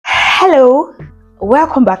Hello,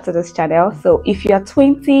 welcome back to this channel. So if you are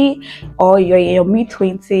 20 or you're in your mid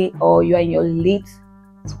 20 or you're in your late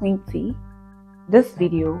 20, this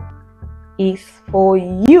video is for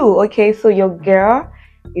you. Okay, so your girl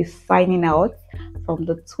is signing out from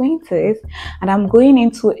the 20s and I'm going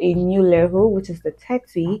into a new level, which is the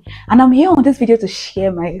 30, and I'm here on this video to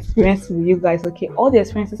share my experience with you guys. Okay, all the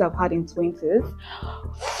experiences I've had in 20s,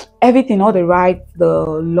 everything, all the rides, the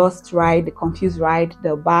lost ride, the confused ride,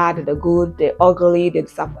 the bad, the good, the ugly, the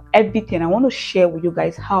stuff, everything. I want to share with you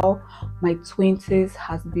guys how my 20s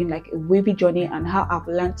has been like a wavy journey and how I've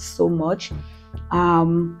learned so much.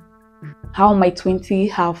 How my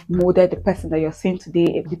 20s have molded the person that you're seeing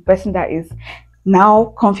today, the person that is now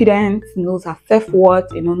confident, knows her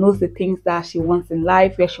self-worth, knows the things that she wants in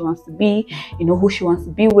life, where she wants to be, who she wants to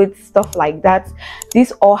be with, stuff like that.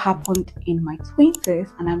 This all happened in my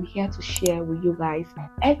 20s and I'm here to share with you guys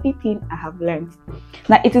everything I have learned.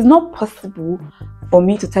 Now, it is not possible for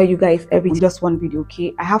me to tell you guys everything in just one video,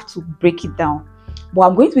 okay? I have to break it down. But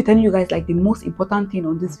I'm going to be telling you guys like the most important thing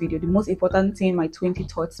on this video, the most important thing my 20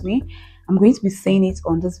 taught me. I'm going to be saying it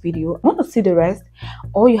on this video. I want to see the rest.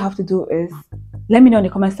 All you have to do is let me know in the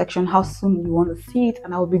comment section how soon you want to see it,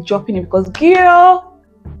 and I will be dropping it because, girl,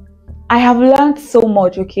 I have learned so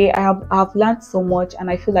much. Okay, I have learned so much, and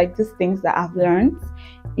I feel like these things that I've learned,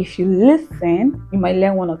 if you listen, you might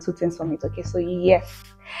learn one or two things from it. Okay, so yes,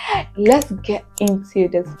 let's get into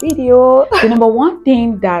this video. The number one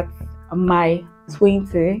thing that my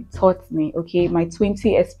 20 taught me, okay, my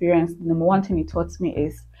 20 experience, the number one thing it taught me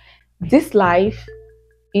is this life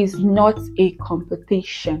is not a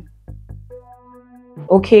competition.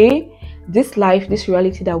 Okay, this life, this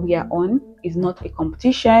reality that we are on is not a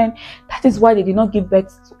competition. That is why they did not give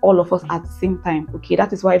birth to all of us at the same time. Okay,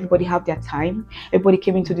 that is why everybody have their time. Everybody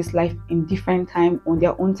came into this life in different time, on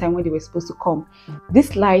their own time when they were supposed to come.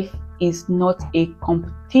 This life is not a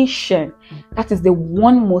competition. That is the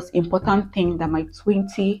one most important thing that my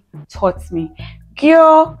 20 taught me.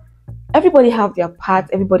 Girl, everybody have their path,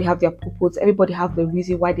 everybody have their purpose, everybody have the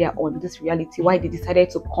reason why they are on this reality, why they decided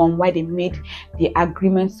to come, why they made the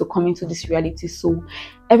agreements to come into this reality. So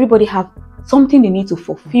everybody have something they need to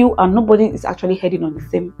fulfill, and nobody is actually heading on the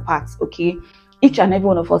same path. Okay, each and every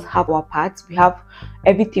one of us have our paths. We have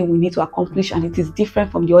everything we need to accomplish, and it is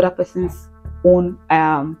different from the other person's own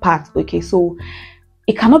path. Okay, so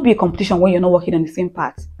it cannot be a competition when you're not working on the same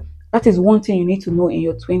path. That is one thing you need to know in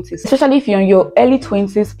your 20s. Especially if you're in your early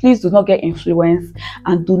 20s, please do not get influenced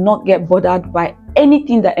and do not get bothered by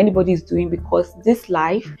anything that anybody is doing, because this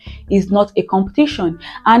life is not a competition.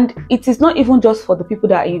 And it is not even just for the people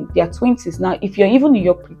that are in their 20s. Now, if you're even in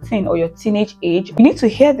your preteen or your teenage age, you need to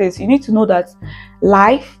hear this. You need to know that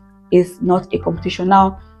life is not a competition.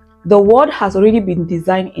 Now, the world has already been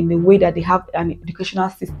designed in the way that they have an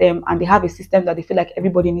educational system, and they have a system that they feel like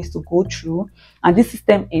everybody needs to go through. And this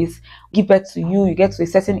system is give birth to you, you get to a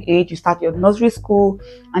certain age, you start your nursery school,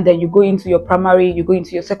 and then you go into your primary, you go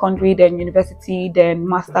into your secondary, then university, then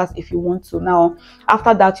masters if you want to. Now,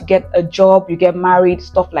 after that, you get a job, you get married,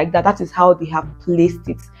 stuff like that. That is how they have placed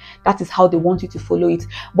it. That is how they want you to follow it.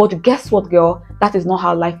 But guess what, girl? That is not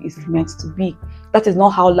how life is meant to be. That is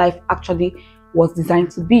not how life actually was designed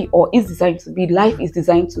to be, or is designed to be. Life is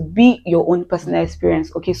designed to be your own personal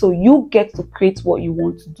experience. Okay, so you get to create what you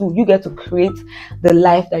want to do. You get to create the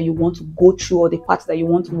life that you want to go through, or the path that you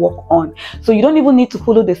want to work on. So you don't even need to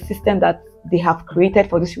follow the system that they have created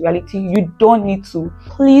for this reality. You don't need to.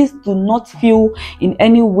 Please do not feel in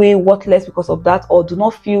any way worthless because of that, or do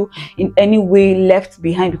not feel in any way left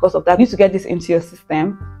behind because of that. You need to get this into your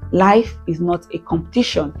system. Life is not a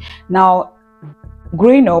competition. Now,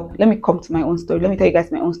 growing up, let me come to my own story. Let me tell you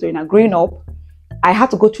guys my own story. Now, growing up, I had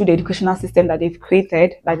to go through the educational system that they've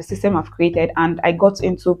created, like the system I've created, and I got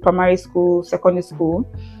into primary school, secondary school.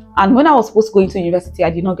 And when I was supposed to go into university, I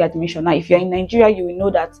did not get admission. Now, if you're in Nigeria, you will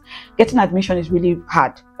know that getting admission is really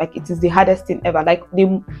hard. Like, it is the hardest thing ever. Like,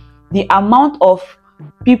 the amount of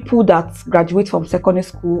people that graduate from secondary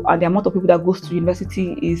school and the amount of people that goes to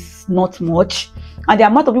university is not much, and the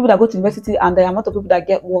amount of people that go to university and the amount of people that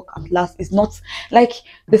get work at last is not, like,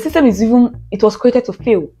 the system is even, it was created to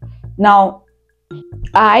fail. Now,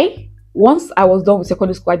 once I was done with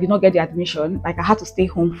secondary school, I did not get the admission. Like, I had to stay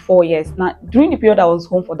home 4 years. Now, during the period I was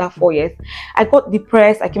home for that 4 years, I got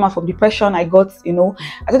depressed. I came out from depression. I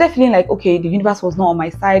started feeling like, okay, the universe was not on my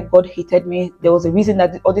side. God hated me. There was a reason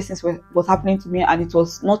that all these things was happening to me, and it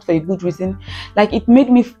was not for a good reason. Like, it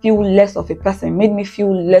made me feel less of a person, made me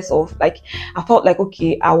feel less of, like, I felt like,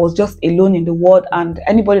 okay, I was just alone in the world, and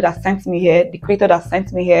anybody that sent me here, the creator that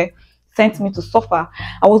sent me here, sent me to suffer.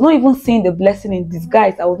 I was not even seeing the blessing in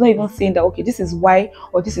disguise. I was not even saying that, okay, this is why,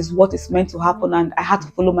 or this is what is meant to happen, and I had to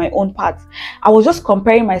follow my own path. I was just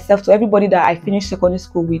comparing myself to everybody that I finished secondary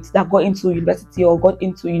school with, that got into university or got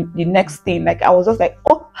into the next thing. Like, I was just like,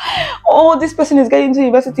 oh, this person is getting into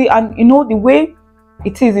university. And you know, the way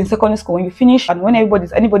it is in secondary school, when you finish and when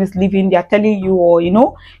anybody's leaving, they are telling you, or you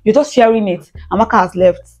know, you're just sharing it. Amaka has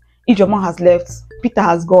left, Ijoma has left, Peter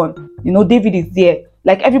has gone, you know, David is there.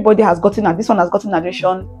 Like, everybody has gotten, and this one has gotten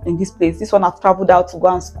admission in this place, this one has traveled out to go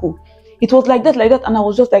and school. It was like that, and I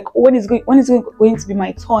was just like, oh, when is it going to be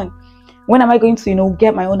my turn? When am I going to, you know,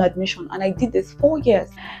 get my own admission? And I did this 4 years.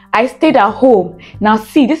 I stayed at home. Now,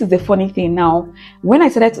 see, this is the funny thing. Now, when I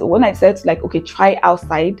said to like, okay, try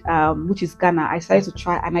outside, which is Ghana, I started to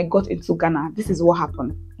try, and I got into Ghana. This is what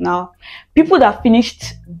happened. Now, people that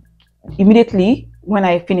finished immediately when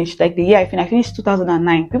I finished, like the year I finished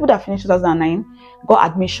 2009. People that finished 2009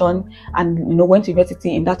 got admission and, you know, went to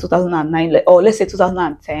university in that 2009, or let's say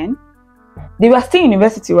 2010. They were still in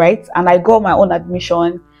university, right? And I got my own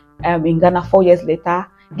admission in Ghana 4 years later.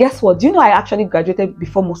 Guess what? Do you know I actually graduated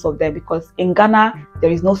before most of them? Because in Ghana,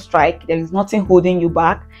 there is no strike. There is nothing holding you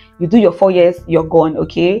back. You do your 4 years, you're gone,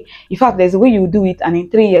 okay? In fact, there's a way you do it, and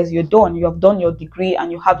in 3 years, you're done. You have done your degree,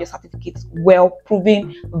 and you have your certificates well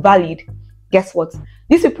proven, valid. Guess what?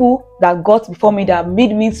 These people that got before me, that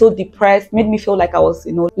made me so depressed, made me feel like I was,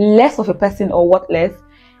 you know, less of a person or worthless,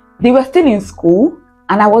 they were still in school,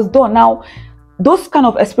 and I was done. Now, those kind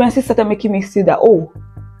of experiences started making me see that, oh,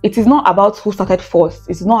 it is not about who started first.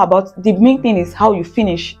 It's not about, the main thing is how you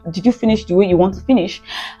finish. Did you finish the way you want to finish?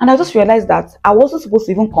 And I just realized that I wasn't supposed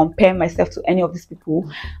to even compare myself to any of these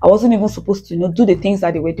people. I wasn't even supposed to, you know, do the things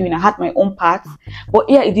that they were doing. I had my own path. But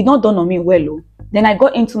yeah, it did not dawn on me well. Then I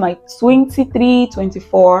got into my 23,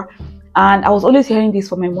 24. And I was always hearing this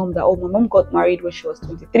from my mom, that, oh, my mom got married when she was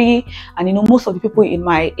 23. And, you know, most of the people in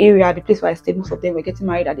my area, the place where I stayed, most of them were getting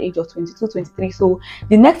married at the age of 22, 23. So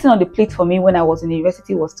the next thing on the plate for me when I was in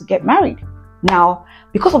university was to get married. Now,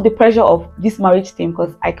 because of the pressure of this marriage thing,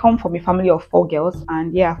 because I come from a family of 4 girls,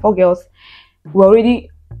 and yeah, 4 girls were already,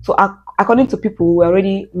 so according to people, we're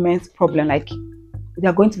already men's problem. Like,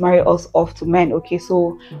 they're going to marry us off to men, okay?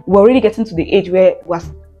 So we're already getting to the age where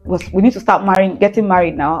we need to start getting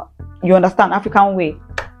married now. You understand, African way.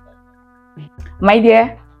 My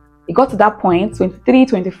dear, it got to that point, 23,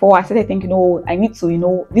 24, I started thinking, oh, I need to, you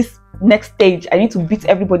know, this next stage, I need to beat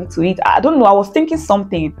everybody to it. I don't know, I was thinking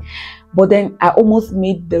something, but then I almost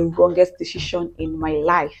made the wrongest decision in my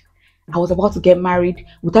life. I was about to get married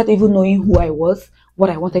without even knowing who I was, what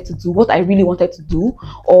I wanted to do, what I really wanted to do,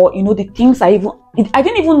 or, you know, the things I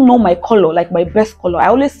didn't even know my color, like my best color. I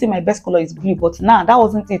always say my best color is blue, but nah, that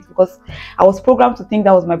wasn't it, because I was programmed to think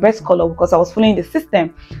that was my best color because I was following the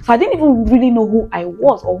system. So I didn't even really know who I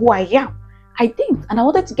was or who I am. I didn't, and I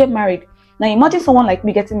wanted to get married. Now imagine someone like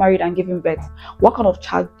me getting married and giving birth. What kind of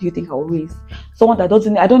child do you think I'll raise? Someone that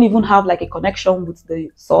I don't even have like a connection with the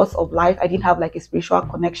source of life. I didn't have like a spiritual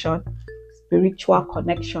connection.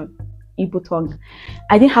 Igbo tongue.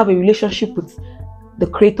 I didn't have a relationship with the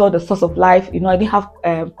creator, the source of life. You know, I didn't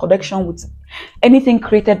have connection with anything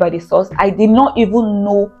created by the source. I did not even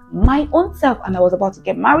know my own self, and I was about to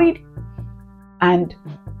get married and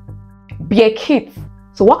bear kids.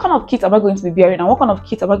 So what kind of kids am I going to be bearing, and what kind of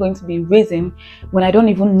kids am I going to be raising when I don't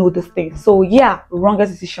even know this thing? So yeah,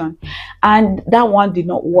 wrongest decision, and that one did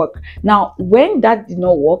not work. Now, when that did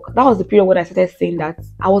not work, that was the period when I started saying that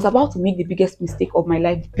I was about to make the biggest mistake of my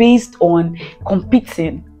life based on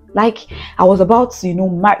competing. Like, I was about to, you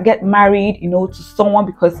know, get married, you know, to someone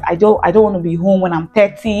because I don't want to be home when I'm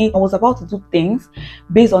 30. I was about to do things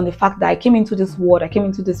based on the fact that I came into this world, I came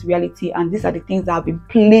into this reality, and these are the things that have been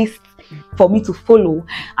placed for me to follow.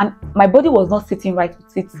 And my body was not sitting right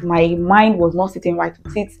with it. My mind was not sitting right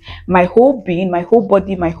with it. My whole being, my whole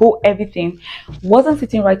body, my whole everything wasn't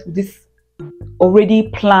sitting right with this already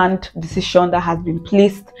planned decision that has been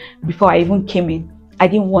placed before I even came in. I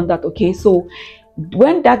didn't want that, okay? So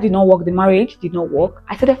when that did not work, the marriage did not work,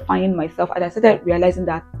 I started finding myself, and I started realizing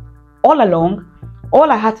that all along,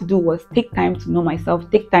 all I had to do was take time to know myself,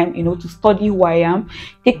 take time, you know, to study who I am,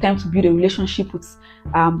 take time to build a relationship with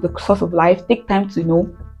the source of life, take time to, you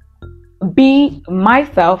know, be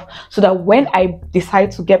myself, so that when I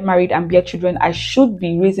decide to get married and bear children, I should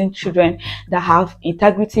be raising children that have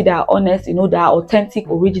integrity, that are honest, you know, that are authentic,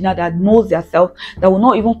 original, that knows their self, that will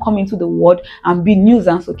not even come into the world and be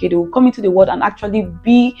nuisance, okay? They will come into the world and actually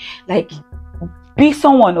be like be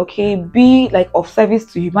someone, okay, be like of service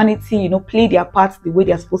to humanity, you know, play their part the way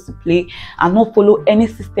they're supposed to play, and not follow any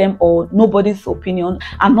system or nobody's opinion,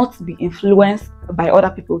 and not be influenced by other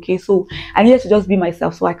people. Okay, so I needed to just be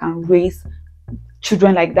myself so I can raise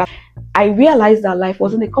children like that. I realized that life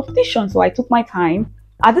wasn't a competition, so I took my time.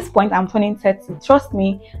 At this point, I'm turning 30. Trust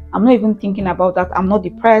me, I'm not even thinking about that. I'm not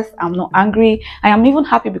depressed. I'm not angry. I am even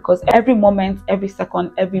happy because every moment, every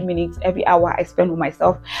second, every minute, every hour I spend with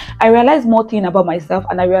myself, I realized more things about myself,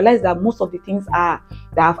 and I realized that most of the things that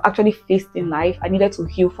I've actually faced in life, I needed to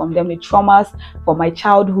heal from them. The traumas from my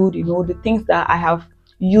childhood, you know, the things that I have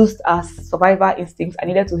used as survival instincts, I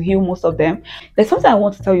needed to heal most of them. There's something I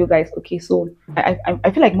want to tell you guys. Okay, so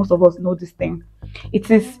I feel like most of us know this thing.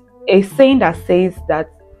 It is a saying that says that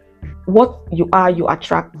what you are, you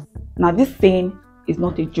attract. Now, this saying is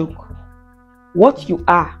not a joke. What you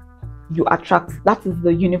are, you attract. That is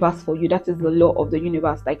the universe for you. That is the law of the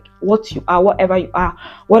universe. Like, what you are, whatever you are,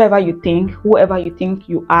 whatever you think, whoever you think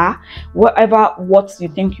you are, whatever what you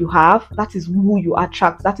think you have, that is who you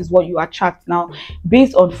attract. That is what you attract. Now,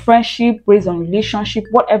 based on friendship, based on relationship,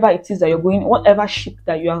 whatever it is that you're going, whatever ship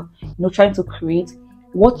that you are, you know, trying to create,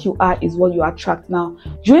 what you are is what you attract. Now,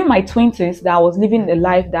 during my 20s, that I was living a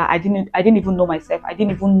life that I didn't even know myself. I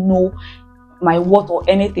didn't even know my worth or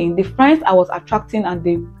anything. The friends I was attracting and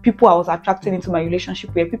the people I was attracting into my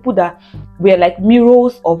relationship were people that were like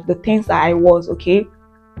mirrors of the things that I was. Okay,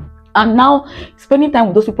 and now spending time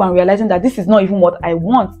with those people and realizing that this is not even what I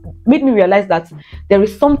want made me realize that there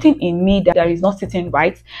is something in me that is not sitting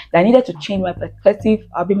right, that I needed to change my perspective.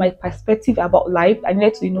 My perspective about life. I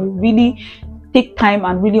needed to, you know, really take time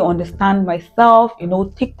and really understand myself, you know,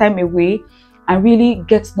 take time away and really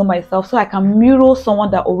get to know myself so I can mirror someone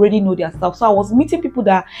that already know their self. So I was meeting people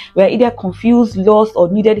that were either confused, lost, or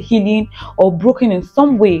needed healing, or broken in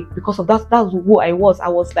some way because of that. That's who I was. I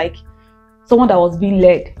was like someone that was being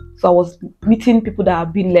led. So I was meeting people that are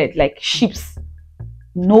being led, like sheep.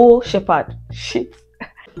 No shepherd, sheep.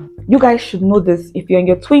 You guys should know this. If you're in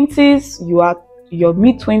your 20s, you are your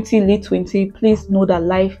mid-20, late 20, please know that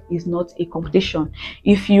life is not a competition.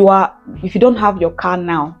 If you don't have your car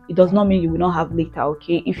now, it does not mean you will not have later.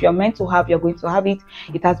 Okay, if you're meant to have, you're going to have it.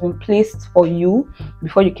 It has been placed for you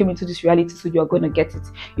before you came into this reality, so you're going to get it.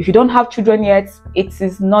 If you don't have children yet, it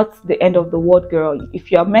is not the end of the world, girl.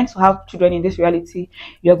 If you're meant to have children in this reality,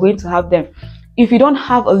 you're going to have them. If you don't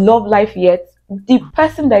have a love life yet, the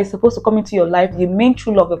person that is supposed to come into your life, the main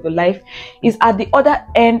true love of your life, is at the other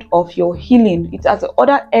end of your healing. It's at the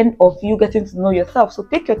other end of you getting to know yourself. So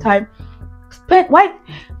take your time. Why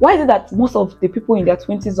is it that most of the people in their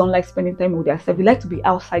 20s don't like spending time with themselves? They like to be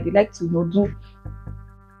outside. They like to, you know, do.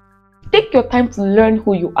 Take your time to learn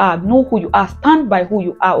who you are, know who you are, stand by who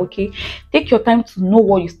you are. Okay, take your time to know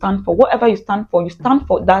what you stand for. Whatever you stand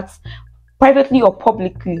for that. Privately or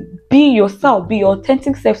publicly, be yourself, be your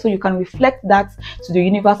authentic self, so you can reflect that to the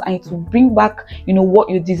universe and it will bring back, you know, what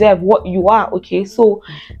you deserve, what you are. Okay, so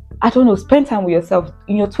I don't know, spend time with yourself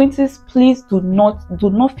in your 20s. Please do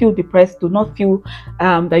not feel depressed. Do not feel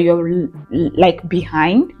that you're like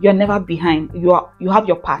behind. You're never behind. You have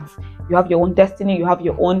your path. You have your own destiny. You have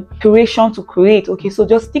your own creation to create. Okay, so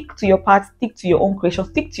just stick to your path, stick to your own creation,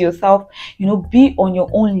 stick to yourself, you know, be on your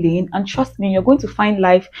own lane, and trust me, you're going to find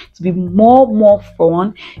life to be more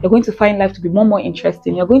fun. You're going to find life to be more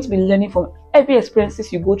interesting. You're going to be learning from every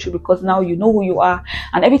experiences you go through, because now you know who you are,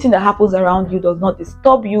 and everything that happens around you does not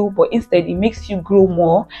disturb you, but instead it makes you grow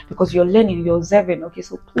more because you're learning, you're observing. Okay,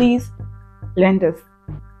 so please learn this.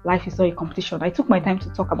 Life is not a competition. I took my time to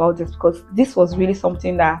talk about this because this was really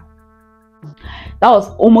something that was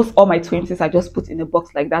almost all my 20s I just put in a box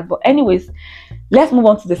like that. But anyways, let's move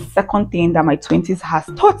on to the second thing that my 20s has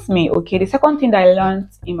taught me. Okay, the second thing that I learned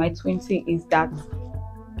in my 20s is that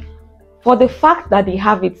for the fact that they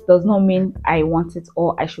have it does not mean I want it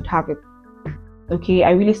or I should have it. Okay,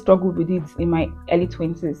 I really struggled with it in my early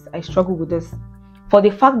 20s. I struggled with this. For the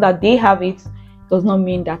fact that they have it does not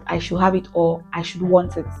mean that I should have it or I should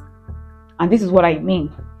want it. And this is what I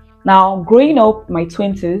mean. Now, growing up my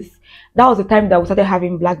 20s, that was the time that we started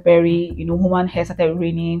having BlackBerry, you know, human hair started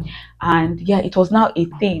raining, and yeah, it was now a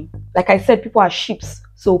thing. Like I said, people are sheeps,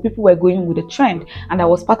 so people were going with the trend, and I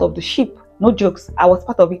was part of the sheep. No jokes, I was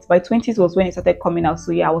part of it. My 20s was when it started coming out,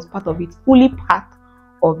 so yeah, I was part of it, fully part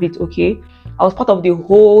of it. Okay, I was part of the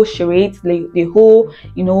whole charade, the whole,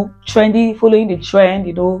 you know, trendy, following the trend,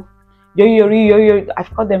 you know, yo-yo.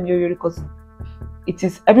 I've called them yo-yo because it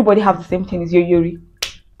is, everybody have the same thing, is yo-yo.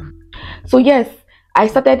 So yes, I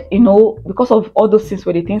started, you know, because of all those things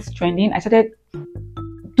were the things trending, I started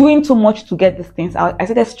doing too much to get these things. I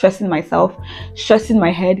started stressing myself, stressing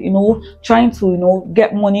my head, trying to,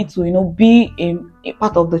 get money to, be a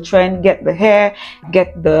part of the trend, get the hair,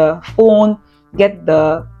 get the phone, get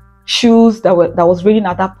the shoes that was reading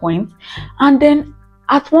at that point. And then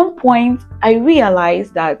at one point, I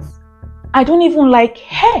realized that I don't even like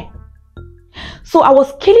hair. So I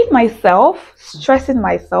was killing myself, stressing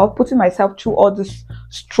myself, putting myself through all these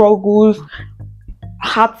struggles,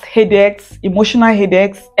 heart headaches, emotional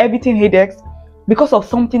headaches, everything headaches, because of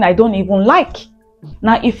something I don't even like.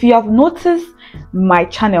 Now, if you have noticed my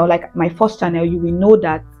channel, like my first channel, you will know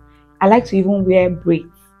that I like to even wear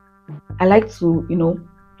braids. I like to,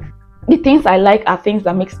 the things I like are things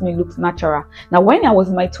that makes me look natural. Now, when I was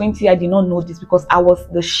in my 20s, I did not know this because I was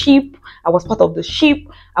the sheep. I was part of the sheep.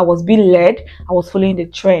 I was being led. I was following the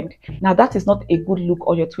trend. Now, that is not a good look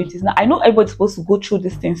on your 20s. Now, I know everybody's supposed to go through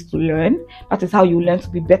these things to learn. That is how you learn to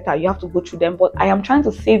be better. You have to go through them. But I am trying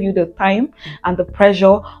to save you the time and the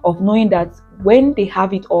pressure of knowing that when they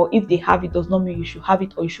have it, or if they have it, does not mean you should have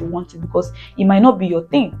it or you should want it, because it might not be your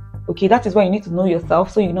thing. Okay, that is why you need to know yourself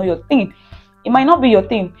so you know your thing. It might not be your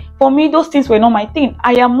thing. For me, those things were not my thing.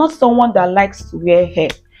 I am not someone that likes to wear hair.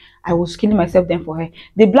 I was killing myself then for hair.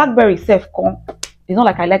 The BlackBerry self, it's not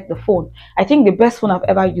like I like the phone. I think the best phone I've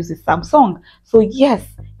ever used is Samsung. So yes,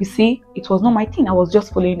 you see, it was not my thing. I was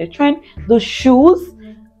just following the trend. Those shoes,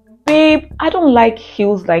 babe, I don't like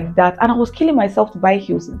heels like that. And I was killing myself to buy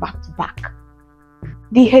heels back to back.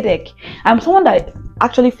 The headache. I'm someone that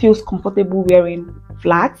actually feels comfortable wearing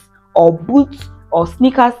flats or boots or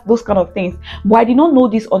sneakers, those kind of things. But I did not know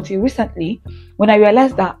this until recently, when I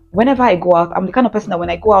realized that whenever I go out, I'm the kind of person that when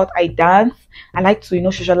I go out, I dance. I like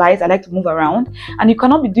to, socialize. I like to move around. And you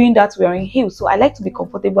cannot be doing that wearing heels. So I like to be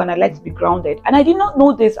comfortable and I like to be grounded. And I did not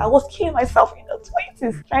know this. I was killing myself in the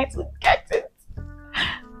 20s trying to get it.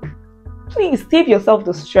 Please save yourself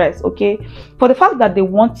the stress, okay? For the fact that they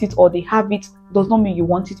want it or they have it does not mean you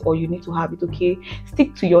want it or you need to have it, okay?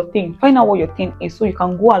 Stick to your thing. Find out what your thing is so you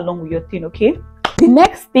can go along with your thing, okay? The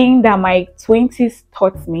next thing that my 20s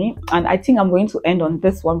taught me, and I think I'm going to end on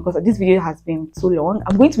this one because this video has been too long.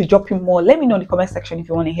 I'm going to be dropping more. Let me know in the comment section if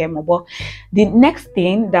you want to hear more. But the next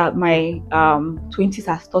thing that my 20s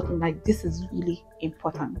has taught me, like, this is really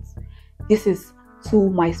important. This is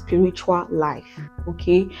to my spiritual life,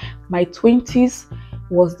 okay? My 20s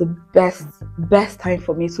was the best time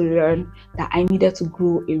for me to learn that I needed to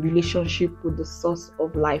grow a relationship with the source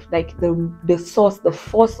of life, like the source, the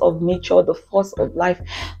force of nature, the force of life,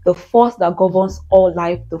 the force that governs all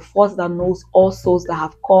life, the force that knows all souls that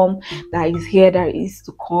have come, that is here, that is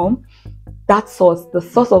to come. That source, the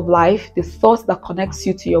source of life, the source that connects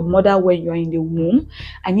you to your mother when you're in the womb.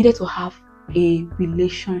 I needed to have a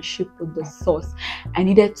relationship with the source. I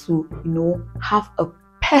needed to, have a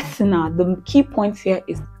personal, the key point here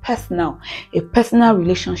is personal, a personal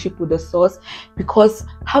relationship with the source, because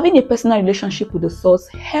having a personal relationship with the source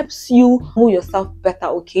helps you know yourself better,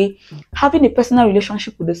 okay? Having a personal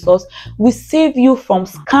relationship with the source will save you from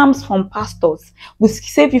scams from pastors, will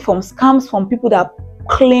save you from scams from people that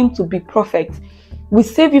claim to be prophets, will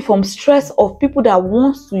save you from stress of people that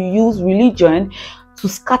wants to use religion to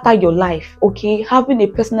scatter your life, okay? Having a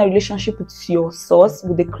personal relationship with your source,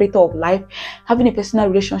 with the creator of life, having a personal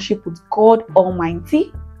relationship with God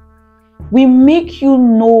Almighty, will make you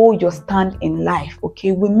know your stand in life,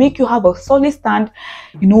 okay? Will make you have a solid stand,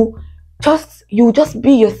 you just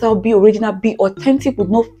be yourself, be original, be authentic with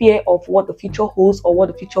no fear of what the future holds or what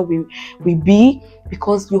the future will be,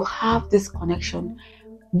 because you have this connection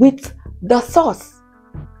with the source.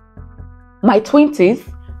 My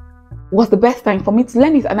 20s was the best time for me to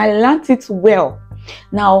learn it, and I learned it well.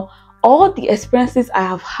 Now, all the experiences I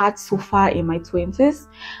have had so far in my 20s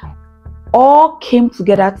all came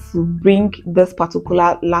together to bring this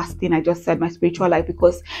particular last thing I just said, my spiritual life,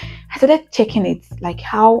 because I started checking it, like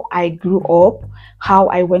how I grew up, how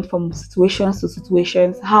I went from situations to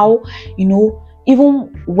situations, how,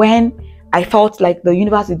 even when I felt like the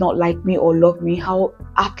universe did not like me or love me, how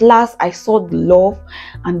at last I saw the love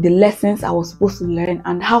and the lessons I was supposed to learn,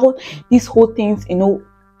 and how these whole things,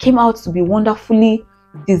 came out to be wonderfully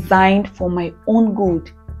designed for my own good.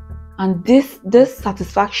 And this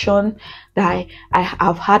satisfaction that I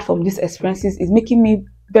have had from these experiences is making me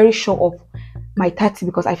very sure of my 30,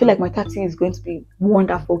 because I feel like my 30 is going to be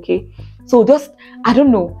wonderful, okay? So I don't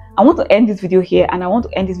know. I want to end this video here, and I want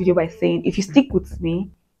to end this video by saying, if you stick with me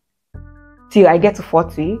till I get to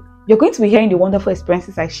 40, you're going to be hearing the wonderful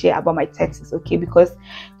experiences I share about my 30s, okay? Because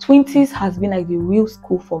 20s has been like the real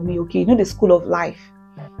school for me, okay? The school of life,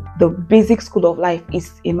 the basic school of life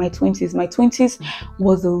is in my 20s. My 20s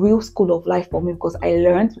was the real school of life for me, because I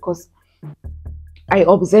learned, because I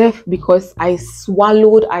observed because I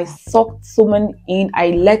swallowed, I sucked so many in,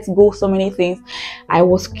 I let go so many things. I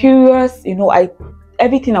was curious,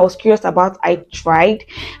 everything I was curious about, I tried,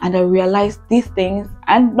 and I realized these things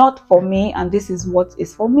and not for me, and this is what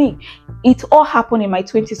is for me. It all happened in my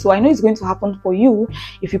 20s, so I know it's going to happen for you.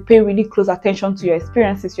 If you pay really close attention to your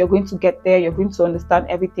experiences, you're going to get there, you're going to understand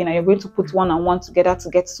everything, and you're going to put one and one together to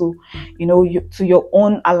get to, to your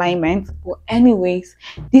own alignment. But anyways,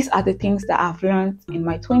 these are the things that I've learned in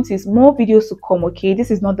my 20s. More videos to come, okay?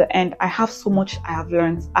 This is not the end. I have so much I have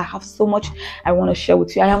learned. I have so much I want to share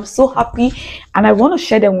with you. I am so happy, and I want to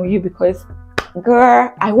share them with you because,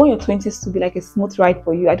 girl, I want your 20s to be like a smooth ride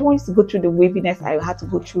for you. I don't want you to go through the waviness I had to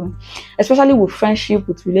go through, especially with friendship,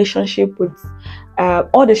 with relationship, with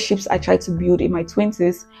all the ships I tried to build in my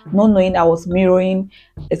 20s, not knowing I was mirroring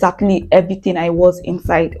exactly everything I was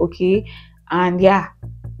inside, okay? And yeah,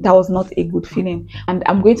 that was not a good feeling. And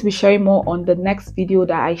I'm going to be sharing more on the next video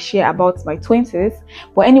that I share about my 20s.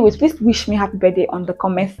 But anyways, please wish me happy birthday on the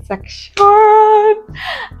comment section,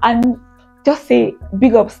 and just say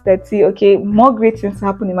big ups 30, okay? More great things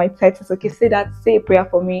happen in my 30s, okay? Say a prayer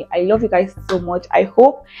for me. I love you guys so much. I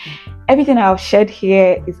hope everything I have shared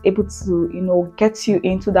here is able to, get you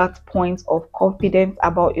into that point of confidence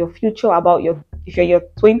about your future, about if you're in your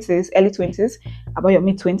 20s, early 20s, about your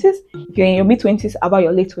mid 20s, if you're in your mid 20s, about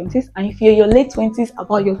your late 20s, and if you're in your late 20s,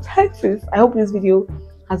 about your 30s. I hope this video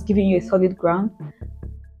has given you a solid ground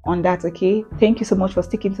on that, okay? Thank you so much for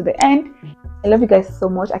sticking to the end. I love you guys so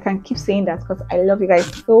much. I can keep saying that because I love you guys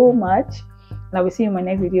so much. And I will see you in my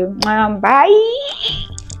next video. Bye.